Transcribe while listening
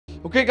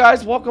Okay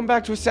guys, welcome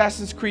back to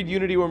Assassin's Creed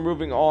Unity. We're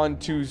moving on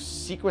to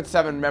Sequence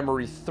 7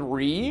 Memory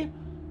 3.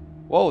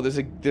 Whoa,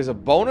 there's a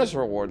bonus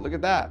reward. Look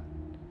at that.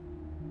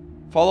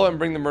 Follow and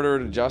bring the murderer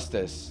to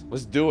justice.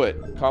 Let's do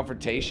it.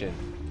 Confrontation.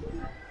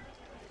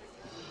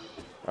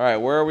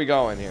 Alright, where are we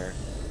going here?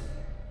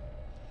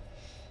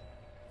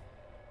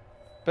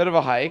 Bit of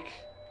a hike.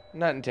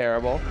 Nothing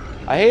terrible.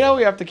 I hate how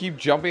we have to keep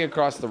jumping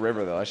across the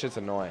river though. That shit's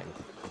annoying.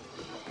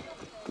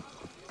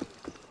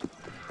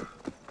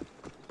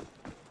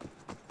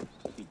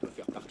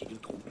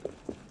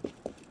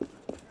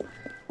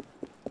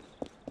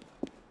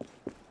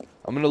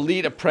 I'm gonna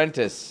lead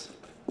apprentice.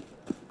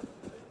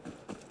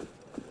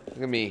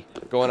 Look at me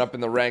going up in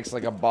the ranks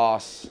like a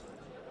boss.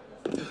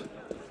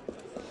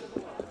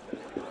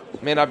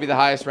 May not be the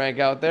highest rank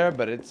out there,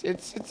 but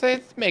it's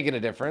making a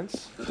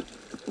difference.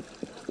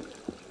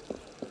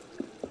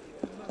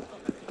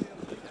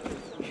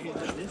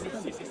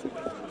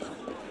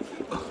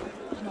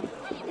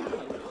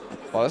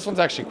 Well, this one's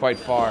actually quite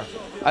far.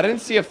 I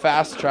didn't see a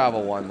fast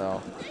travel one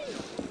though.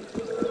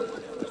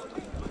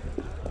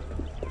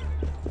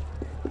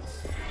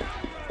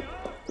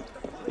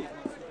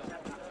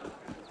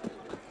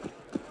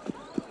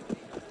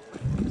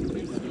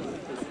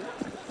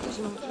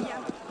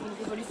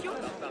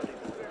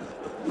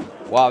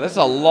 Wow, there's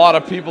a lot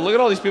of people. Look at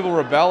all these people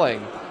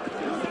rebelling.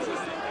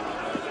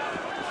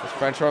 It's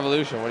French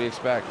Revolution. What do you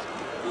expect?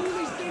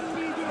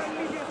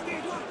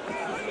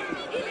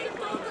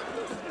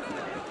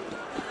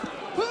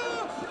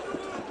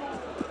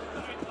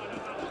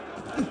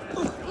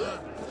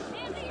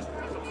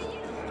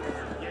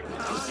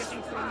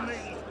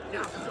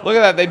 Look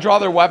at that. They draw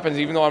their weapons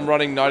even though I'm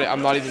not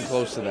even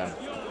close to them.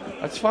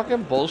 That's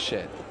fucking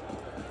bullshit.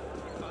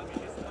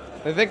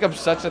 They think I'm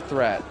such a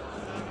threat.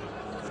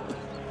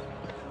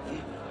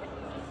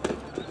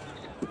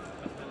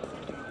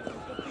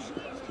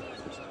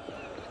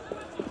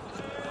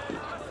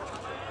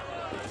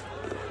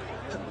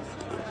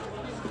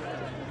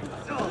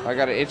 I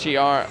got an itchy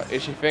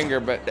finger,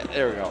 but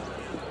there we go.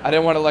 I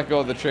didn't want to let go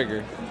of the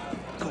trigger.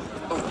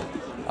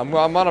 I'm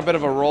on a bit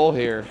of a roll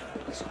here.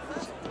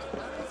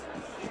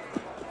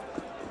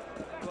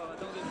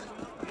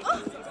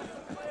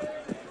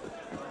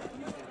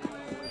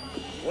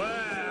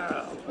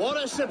 Wow,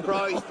 what a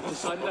surprise!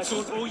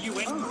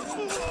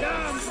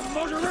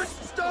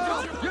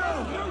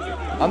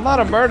 I'm not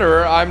a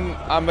murderer.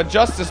 I'm a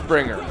justice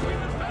bringer.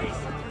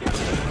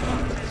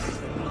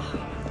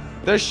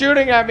 They're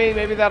shooting at me.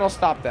 Maybe that'll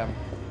stop them.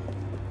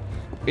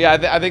 Yeah,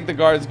 I think the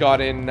guards got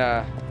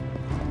involved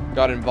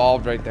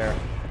right there.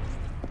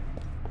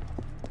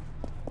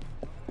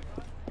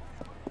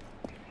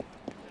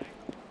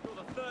 You're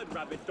the third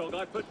rabid dog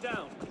I put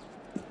down.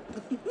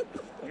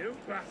 You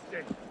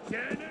bastard!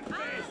 Turn and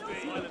face me!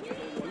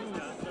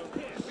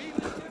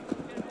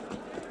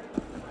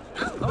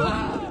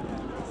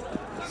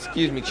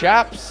 Excuse me,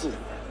 chaps.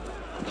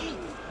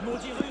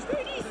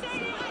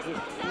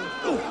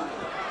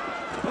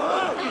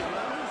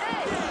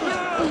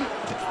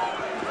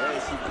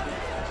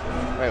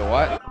 Wait,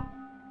 what?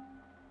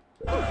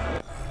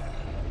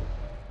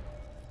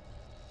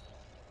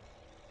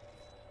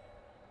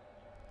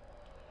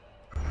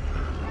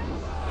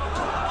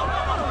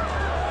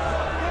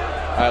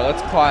 Alright,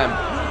 let's climb.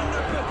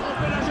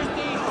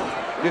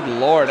 Good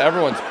lord,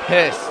 everyone's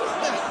pissed.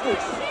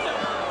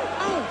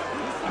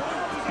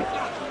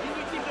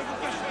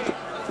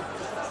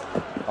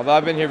 Although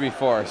I've been here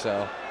before,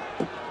 so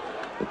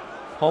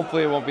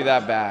hopefully it won't be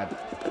that bad.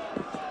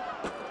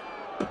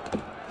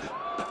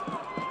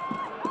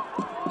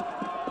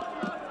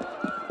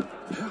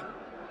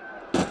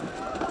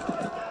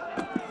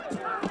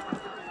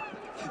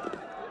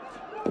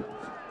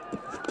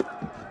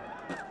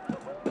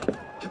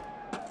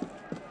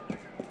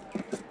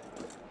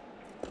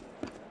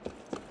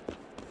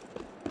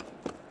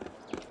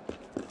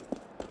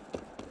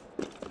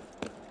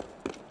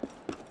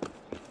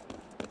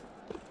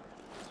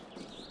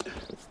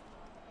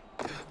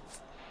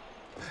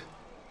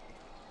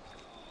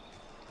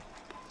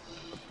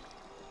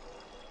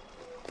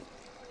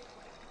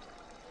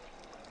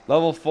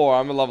 Level 4,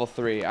 I'm a level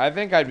 3. I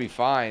think I'd be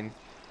fine.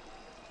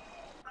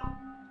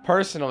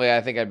 Personally,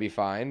 I think I'd be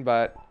fine,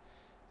 but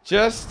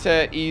just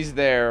to ease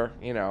their,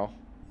 you know.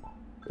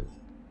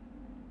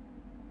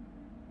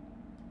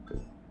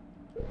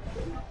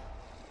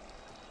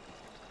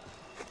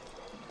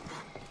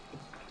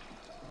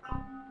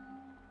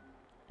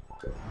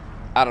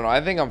 I don't know,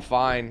 I think I'm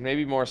fine.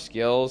 Maybe more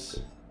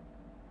skills.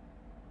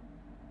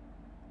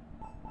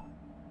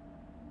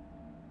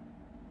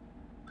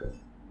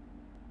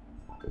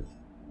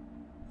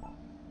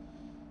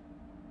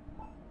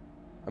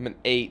 I'm an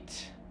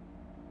 8.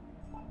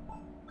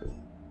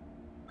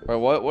 Wait,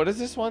 what is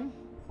this one?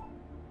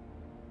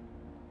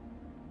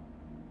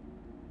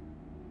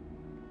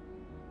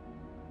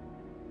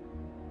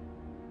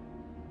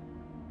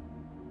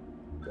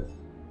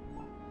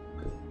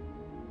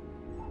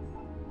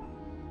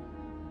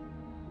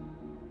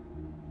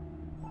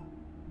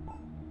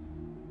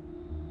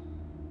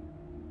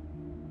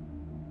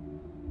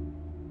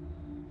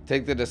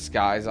 Take the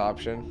disguise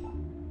option.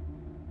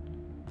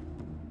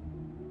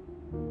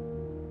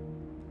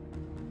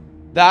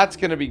 That's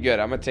gonna be good.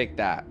 I'm gonna take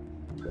that.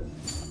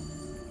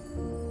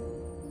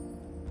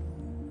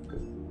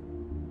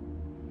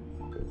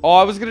 Oh,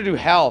 I was gonna do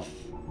health.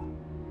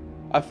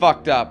 I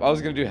fucked up. I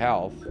was gonna do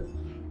health.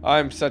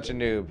 I'm such a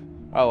noob.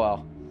 Oh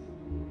well.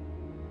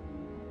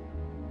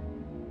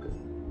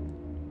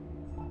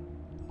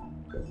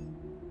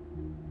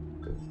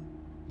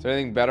 Is there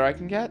anything better I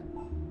can get?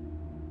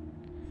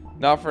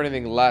 Not for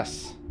anything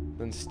less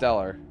than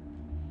stellar.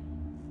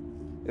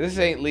 This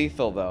ain't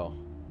lethal though.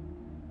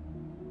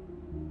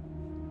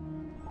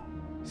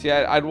 See,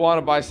 I'd want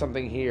to buy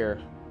something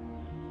here.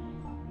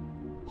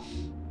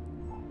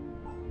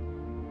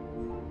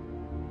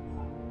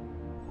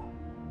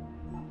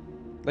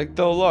 Like,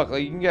 though, look,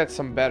 like, you can get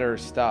some better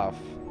stuff.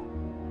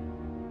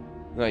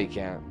 No, you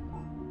can't.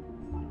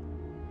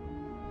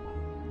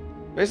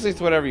 Basically, it's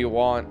whatever you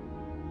want.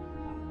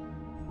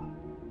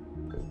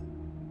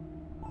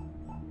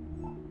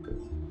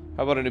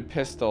 How about a new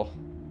pistol?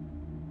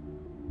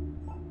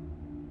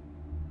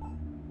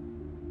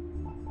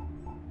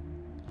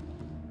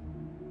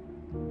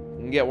 You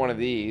can get one of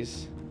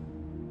these.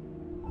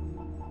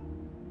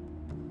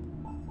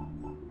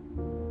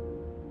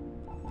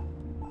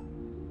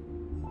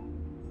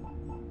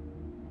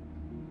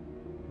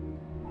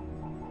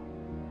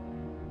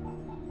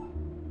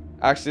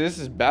 Actually, this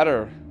is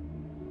better.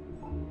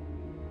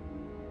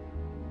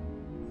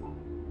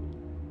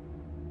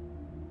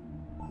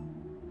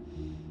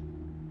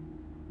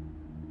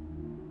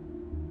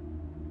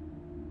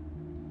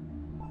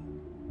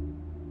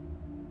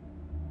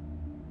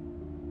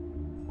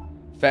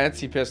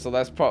 Fancy pistol,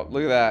 that's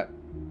look at that.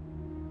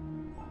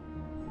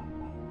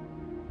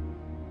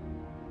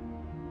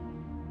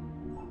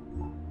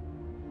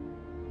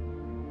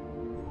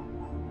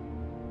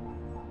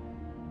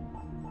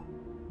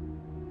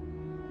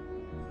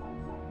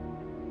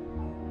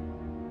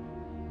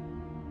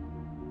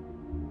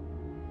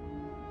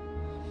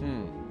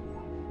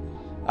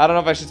 I don't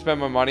know if I should spend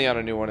my money on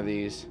a new one of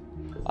these.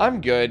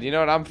 I'm good. You know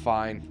what? I'm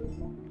fine.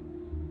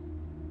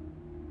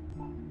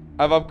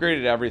 I've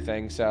upgraded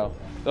everything, so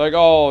they're like,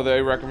 oh,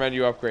 they recommend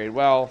you upgrade.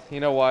 Well,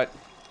 you know what?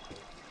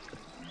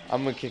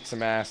 I'm gonna kick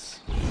some ass,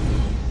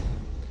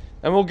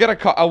 and we'll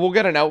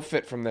get an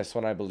outfit from this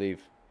one, I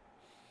believe.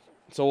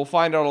 So we'll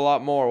find out a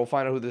lot more. We'll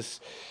find out who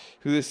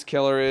this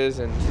killer is,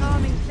 and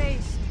Charming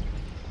place.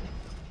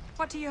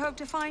 What do you hope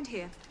to find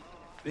here?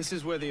 This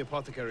is where the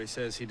apothecary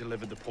says he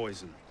delivered the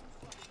poison.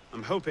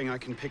 I'm hoping I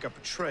can pick up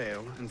a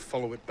trail and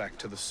follow it back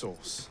to the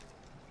source.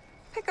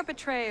 Pick up a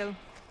trail.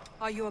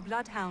 Are you a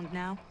bloodhound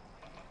now?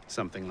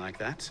 Something like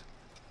that.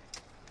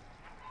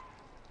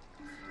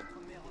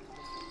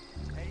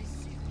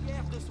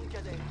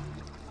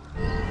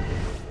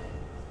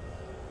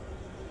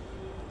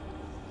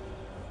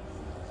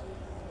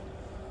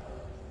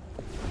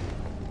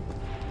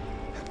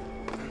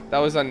 that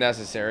was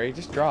unnecessary.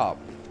 Just drop.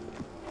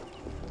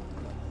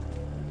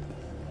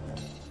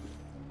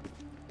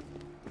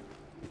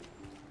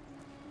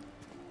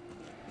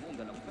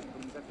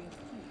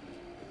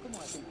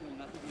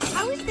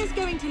 How is this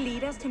going to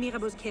lead us to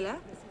Mirabeau's killer?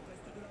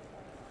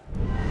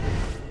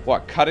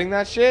 What, cutting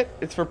that shit?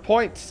 It's for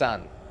points,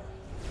 son.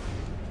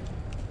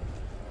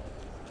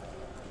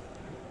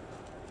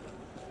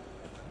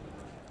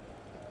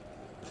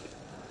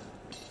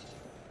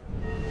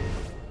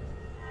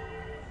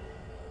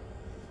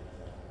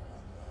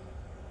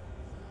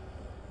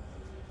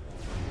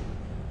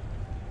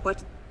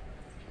 What?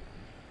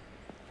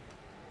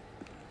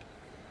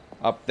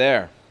 Up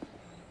there.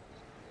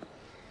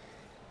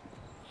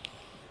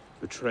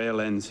 The trail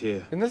ends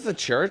here. Isn't this the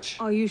church?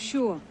 Are you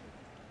sure?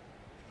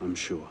 I'm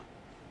sure.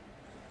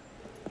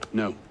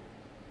 No.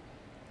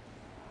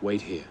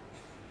 Wait here.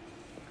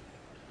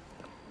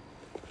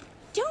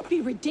 Don't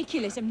be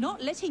ridiculous. I'm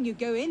not letting you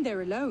go in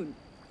there alone.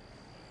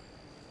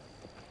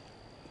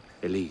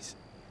 Elise.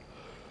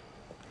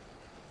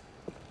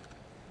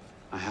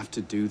 I have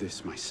to do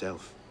this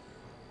myself.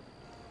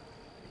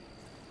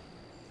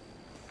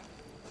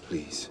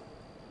 Please.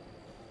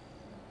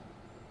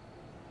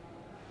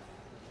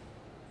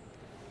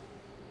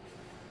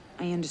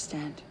 I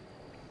understand.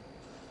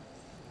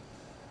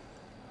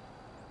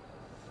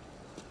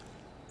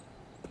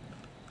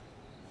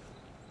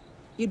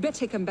 You'd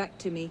better come back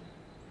to me.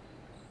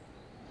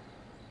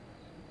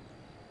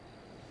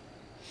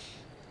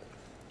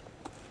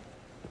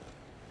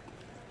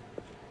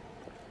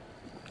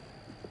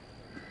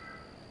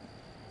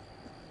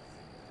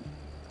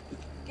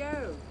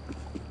 Go.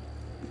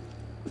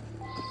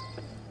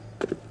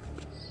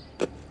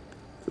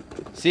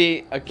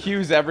 See,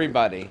 accuse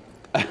everybody.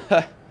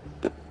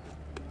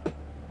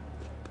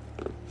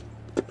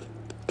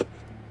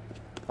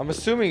 I'm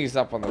assuming he's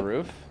up on the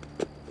roof.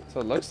 That's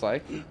what it looks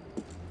like.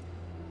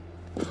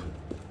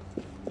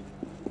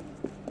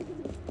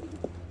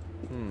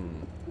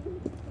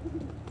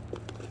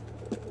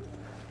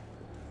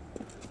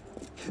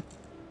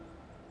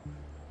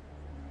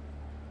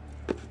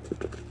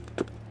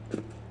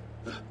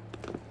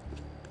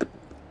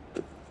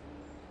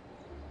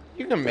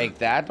 can make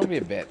that. Don't be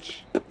a bitch.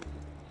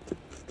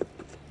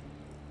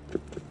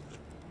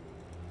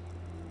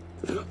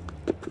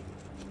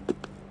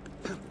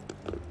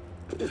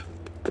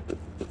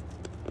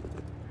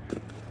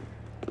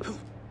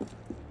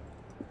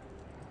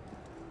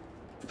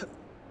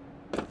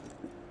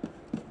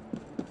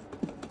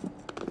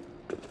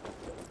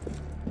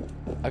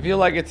 I feel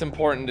like it's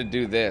important to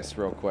do this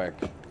real quick.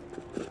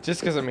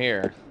 Just because I'm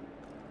here.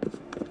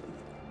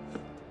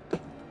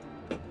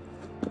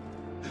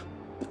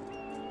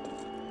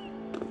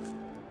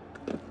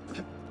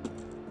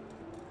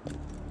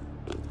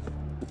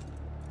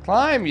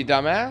 Climb, you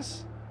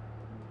dumbass.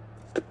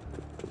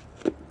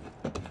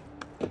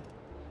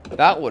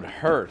 That would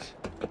hurt.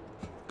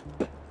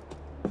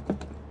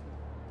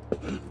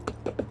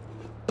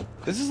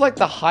 This is like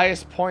the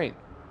highest point.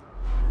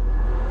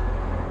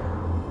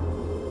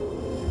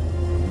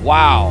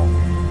 Wow.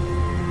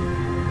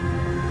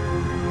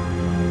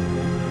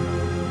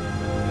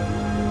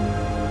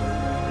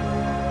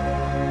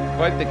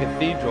 Quite the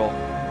cathedral.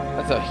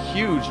 That's a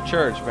huge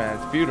church, man.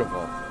 It's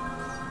beautiful.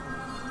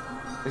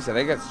 At least I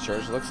think it's a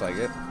church. Looks like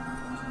it.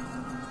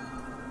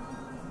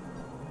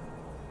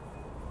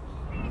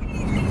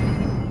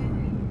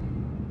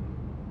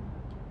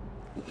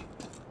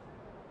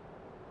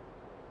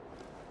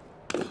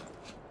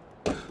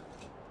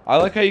 I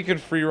like how you can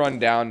free run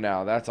down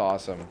now. That's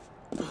awesome.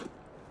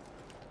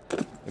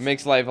 It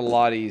makes life a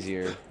lot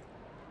easier.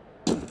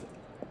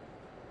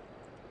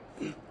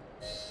 The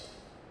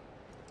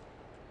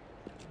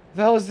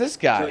hell is this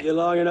guy? Took you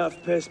long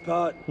enough, piss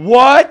pot.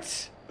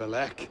 What?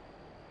 Balak.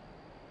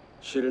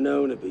 Should have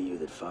known it'd be you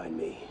that'd find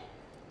me.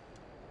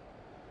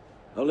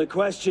 Only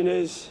question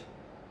is,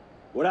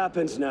 what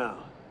happens now?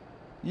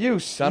 You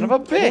son of a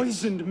bitch!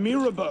 Poisoned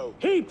Mirabeau.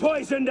 He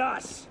poisoned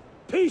us!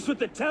 Peace with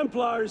the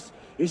Templars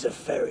is a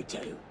fairy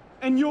tale.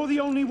 And you're the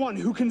only one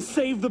who can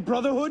save the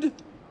Brotherhood?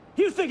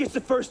 You think it's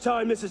the first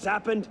time this has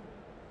happened?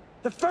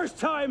 The first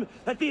time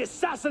that the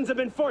assassins have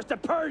been forced to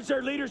purge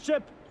their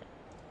leadership?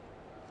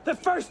 The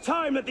first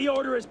time that the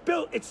Order has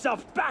built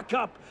itself back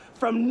up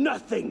from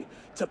nothing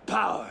to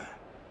power?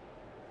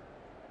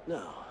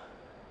 No.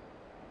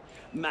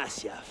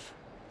 Masyaf,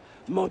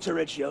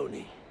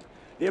 Monteriggioni,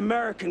 the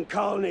American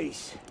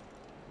colonies.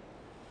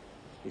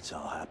 It's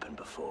all happened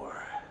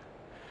before.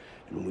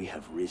 And we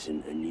have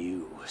risen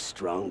anew,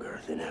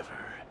 stronger than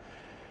ever.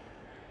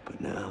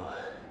 But now,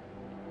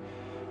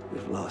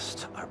 we've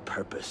lost our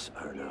purpose,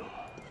 Arno.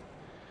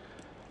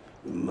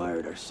 We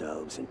mired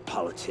ourselves in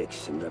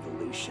politics and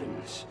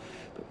revolutions,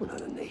 but we're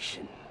not a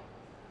nation.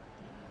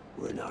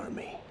 We're an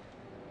army.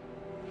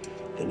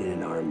 And in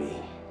an army,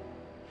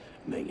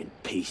 making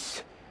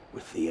peace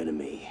with the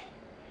enemy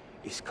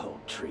is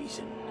called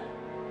treason.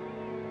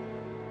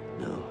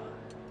 No,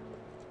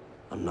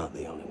 I'm not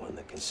the only one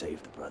that can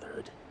save the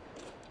Brotherhood.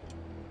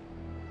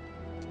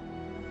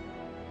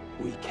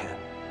 We can.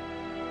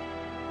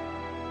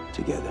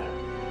 Together.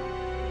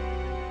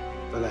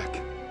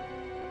 Balak.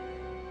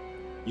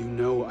 You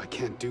know I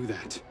can't do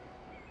that.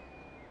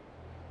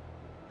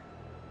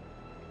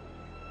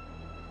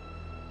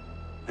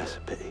 That's a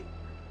pity.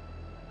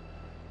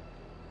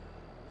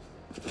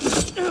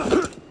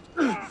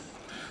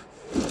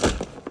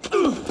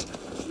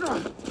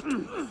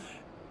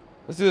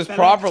 Let's do this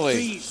properly.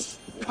 Please,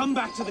 come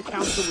back to the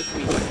council with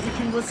me. We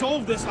can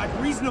resolve this like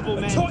reasonable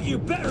men. I taught you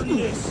better than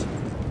this.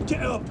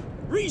 Get up.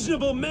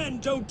 Reasonable men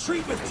don't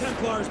treat with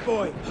Templars,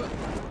 boy.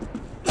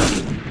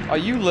 Oh,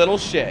 you little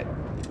shit.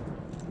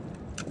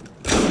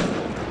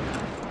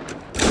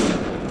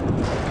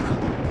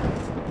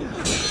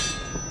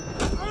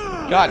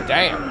 God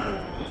damn.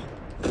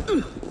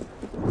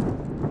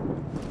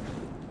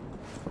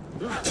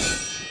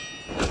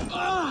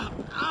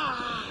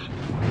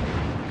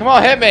 Come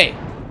on, hit me.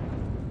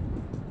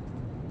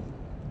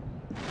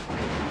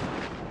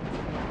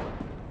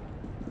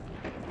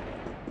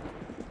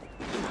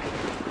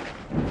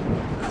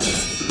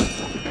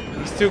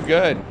 He's too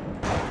good.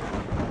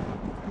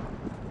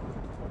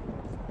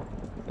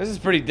 This is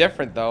pretty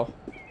different, though.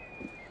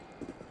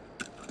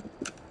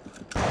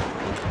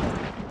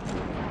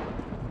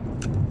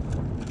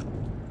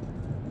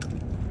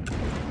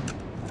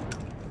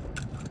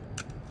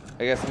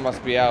 I guess it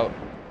must be out.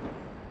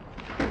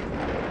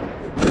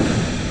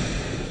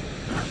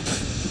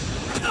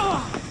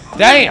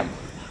 Damn!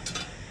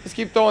 Just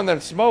keep throwing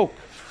that smoke.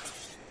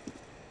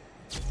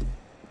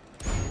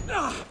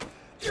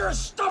 You're a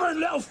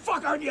stubborn little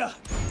fuck, aren't you?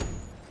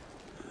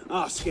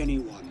 Ask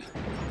anyone.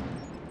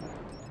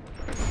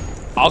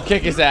 I'll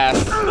kick his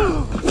ass.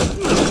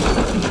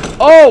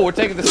 Oh, we're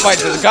taking this fight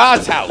to the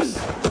God's house.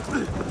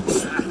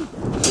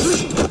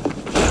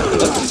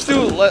 Let's just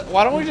do.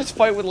 Why don't we just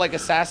fight with like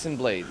assassin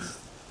blades?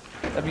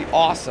 That'd be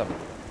awesome.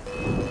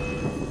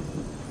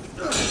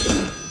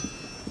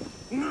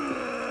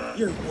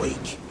 You're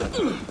weak.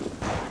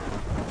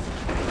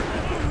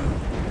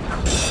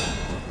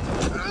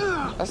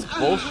 That's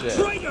bullshit.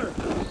 Traitor!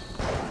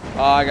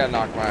 Oh, I gotta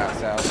knock my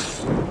ass out.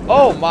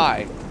 Oh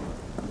my!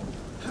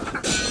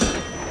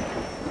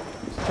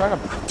 He's trying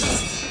to.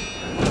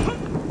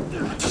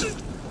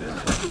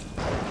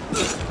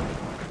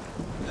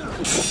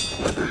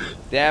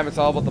 Damn, it's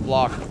all about the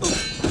block.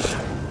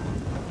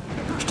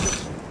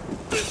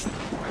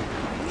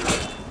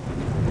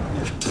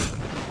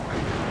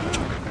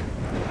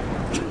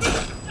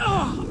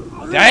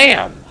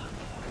 Damn!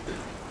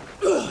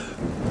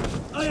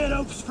 I had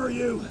hopes for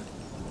you.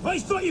 I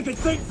thought you could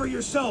think for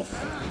yourself.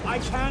 I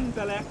can,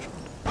 Belek.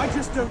 I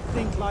just don't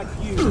think like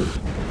you.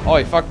 Oh,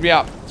 he fucked me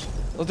up.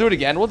 We'll do it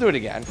again. We'll do it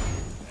again.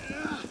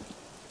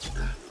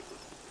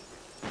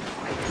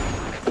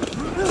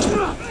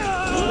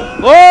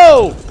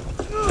 Whoa!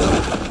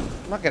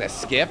 I'm not gonna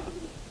skip.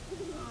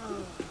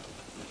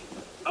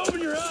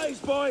 Open your eyes,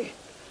 boy.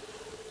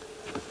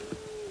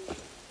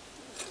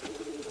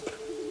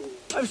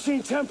 I've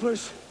seen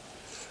Templars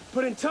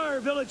put entire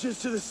villages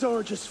to the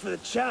sword just for the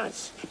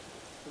chance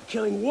of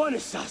killing one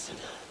assassin.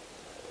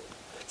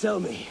 Tell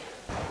me,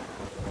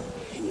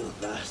 in your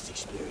vast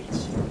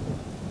experience,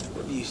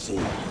 what have you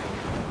seen?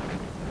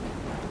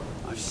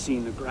 I've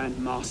seen the Grand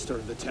Master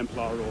of the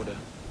Templar Order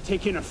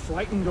take in a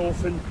frightened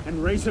orphan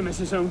and raise him as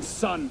his own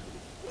son.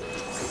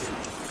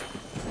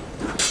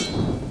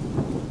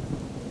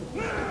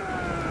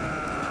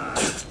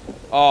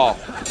 Oh.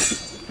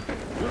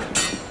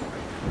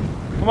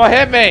 Come on,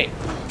 hit me!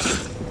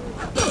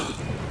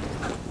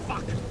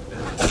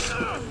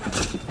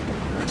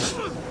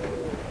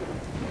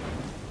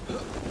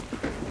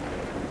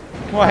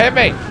 Come on, hit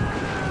me!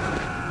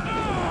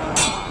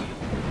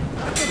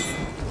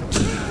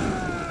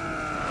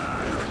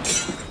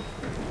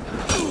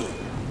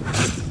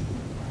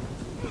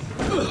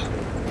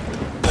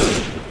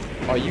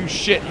 Oh, you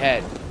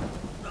shithead.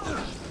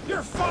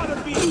 Your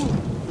father beat.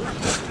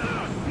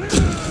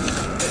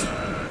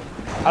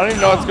 I don't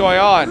even know what's going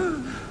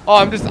on. Oh,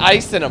 I'm just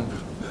icing him.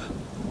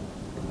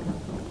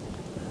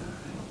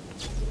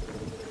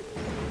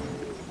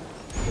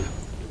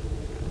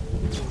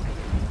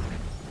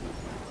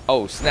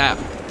 Oh, snap.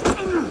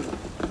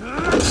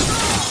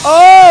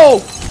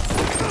 Oh!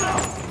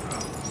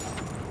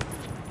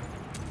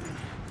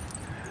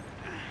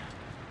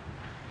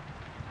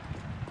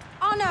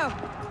 Arno!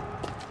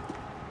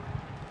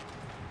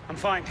 I'm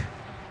fine.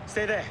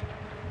 Stay there.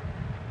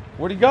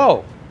 Where'd he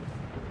go?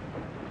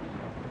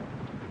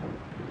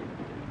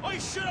 I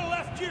should have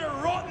left you to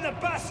rot in the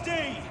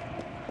Bastille.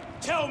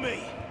 Tell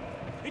me,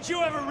 did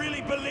you ever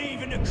really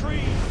believe in the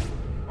Creed?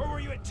 Or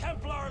were you a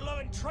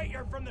Templar-loving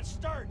traitor from the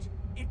start?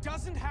 It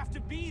doesn't have to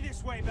be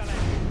this way,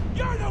 Belek.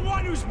 You're the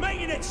one who's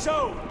making it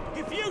so!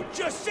 If you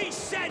just see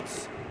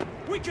sense,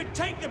 we could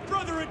take the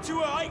Brotherhood to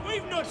a height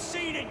we've not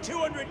seen in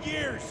 200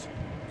 years!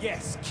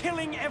 Yes,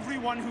 killing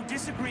everyone who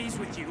disagrees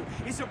with you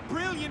is a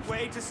brilliant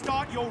way to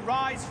start your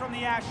rise from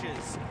the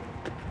ashes.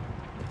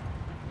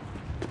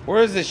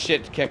 Where is this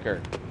shit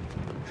kicker?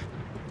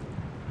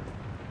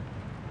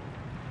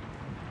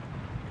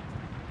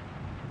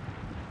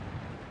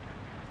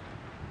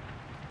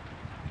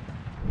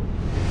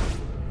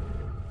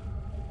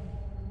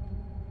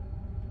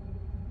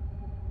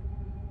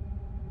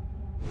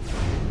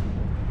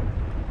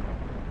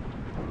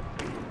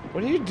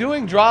 What are you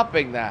doing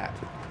dropping that?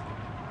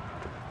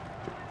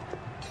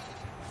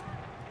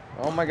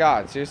 Oh my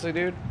god, seriously,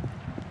 dude?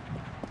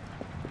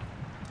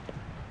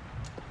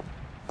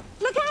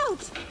 Look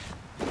out!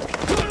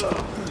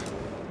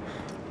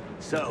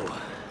 So,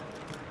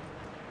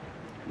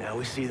 now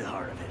we see the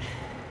heart of it.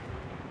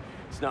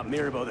 It's not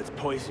Mirabeau that's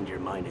poisoned your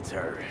mind, it's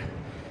her.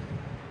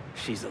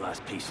 She's the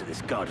last piece of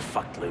this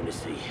god-fucked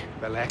lunacy.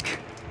 Belek.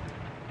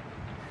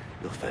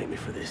 You'll thank me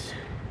for this.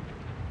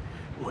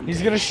 One He's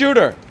day. gonna shoot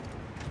her.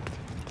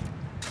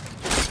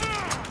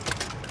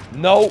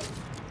 No.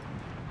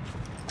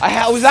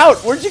 I was out.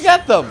 Where'd you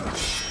get them?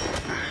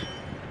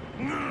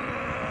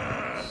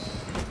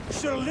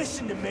 Should've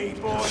listened to me,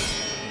 boy.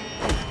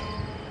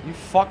 You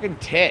fucking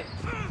tit.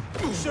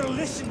 Should've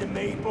listened to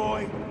me,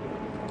 boy.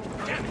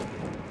 Damn it.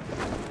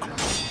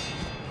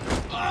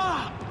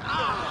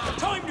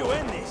 Time to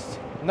end this.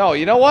 No,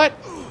 you know what?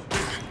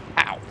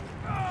 Ow.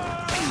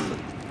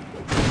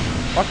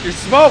 Fuck your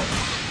smoke.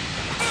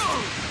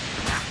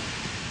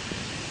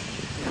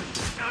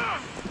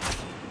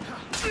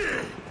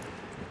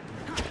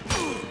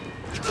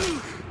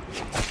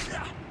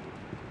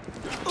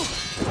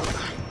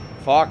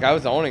 Fuck, I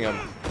was owning him.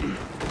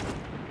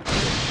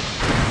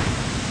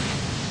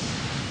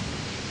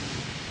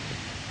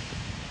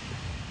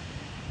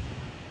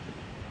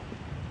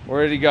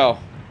 Where did he go?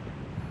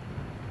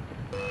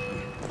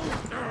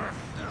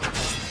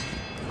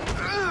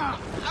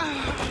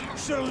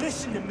 Should've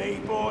listened to me,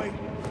 boy.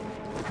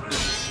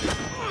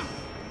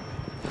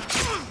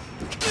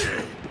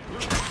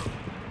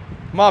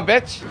 Come on,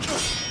 bitch.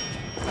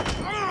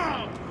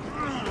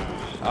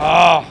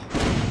 Oh.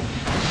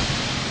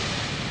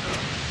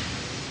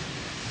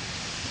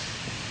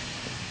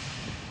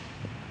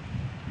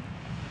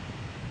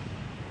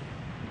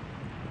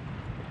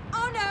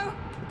 Arno!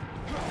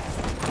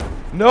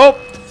 Nope.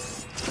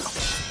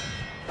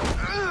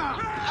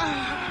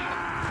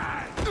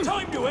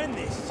 Time to end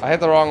this. I hit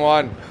the wrong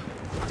one.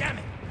 Damn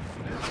it.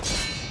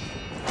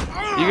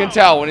 You can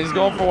tell when he's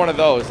going for one of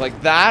those. Like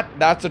that,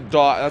 that's a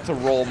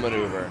roll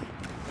maneuver.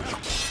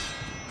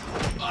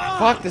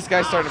 Fuck, this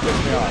guy's starting to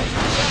piss me off.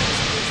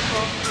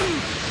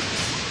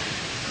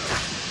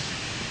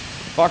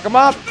 Fuck him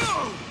up.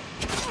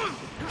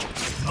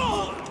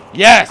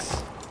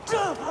 Yes. Do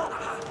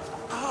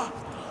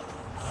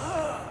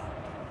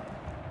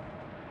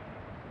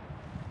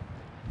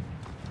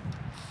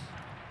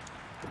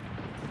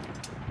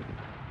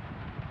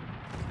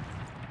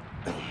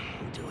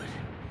it.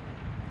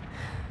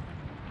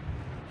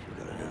 You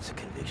got an ounce of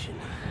conviction,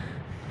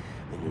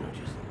 and you're not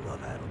just a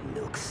love-addled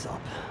milksop.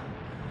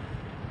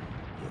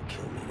 You'll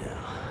kill me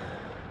now.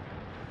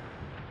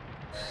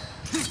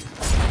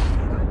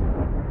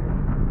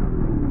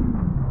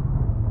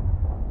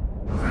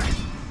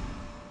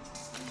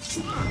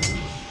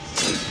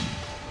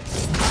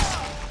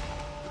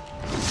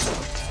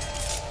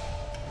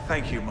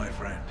 Thank you, my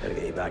friend. Gotta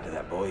get you back to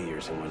that boy of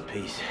yours in one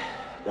piece.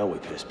 Don't we,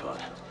 pisspot?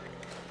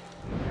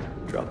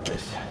 Drop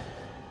this.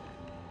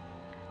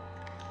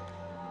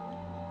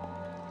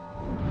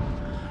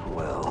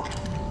 Well,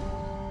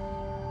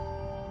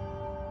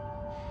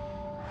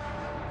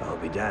 I'll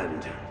be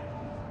damned.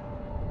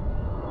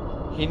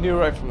 He knew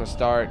right from the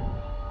start.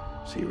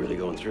 So you're really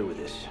going through with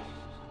this?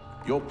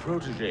 Your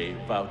protege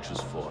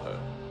vouches for her.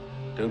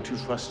 Don't you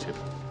trust him?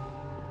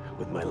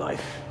 With my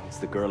life. It's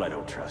the girl I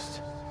don't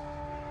trust.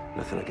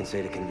 Nothing I can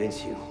say to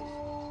convince you.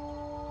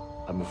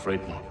 I'm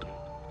afraid not.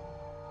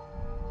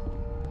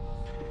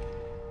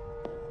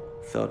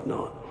 Thought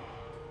not.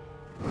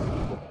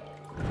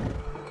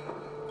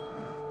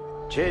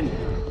 Chin.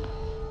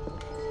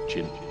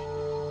 Chin.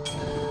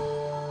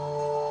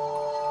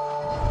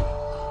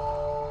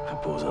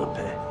 Repose en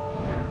paix.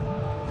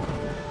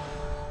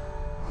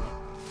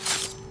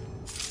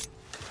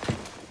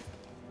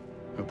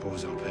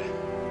 Repose en paix.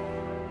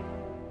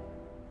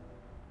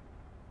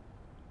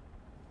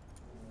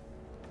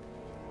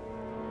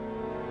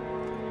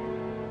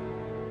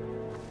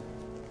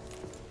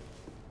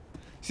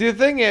 See, the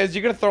thing is,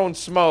 you could have thrown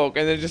smoke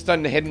and then just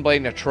done the hidden blade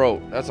in a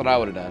throat. That's what I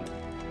would have done.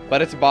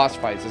 But it's a boss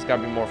fight, so it's got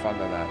to be more fun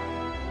than that.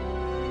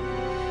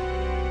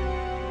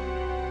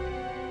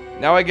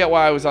 Now I get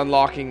why I was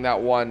unlocking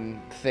that one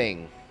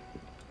thing.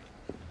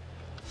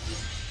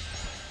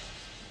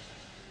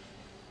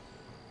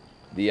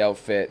 The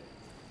outfit.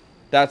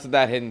 That's what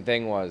that hidden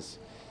thing was.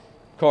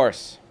 Of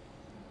course.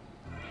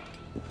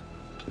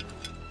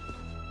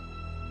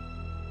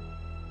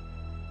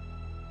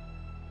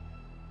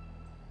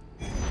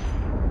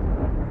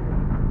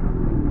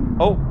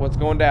 Oh, what's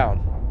going down?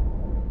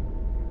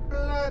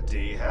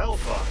 Bloody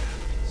hellfire.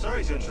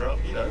 Sorry to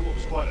interrupt, you know, what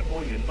was quite a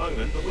poignant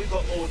moment, but we've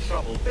got more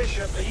trouble.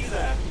 Bishop, are you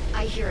there?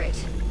 I hear it.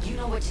 You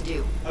know what to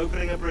do.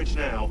 Opening a bridge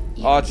now.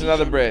 Oh, it's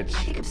another bridge.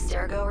 I think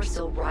Abstergo are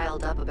still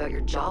riled up about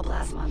your job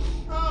last month.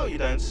 Oh, you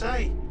don't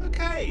say.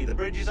 Okay, the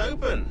bridge is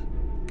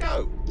open.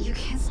 Go. You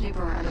can't snoop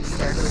around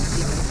Abstergo's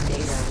secret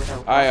data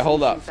without Alright,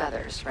 hold up.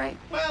 feathers, right?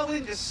 Well, we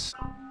just...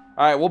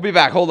 Alright, we'll be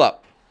back. Hold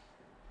up.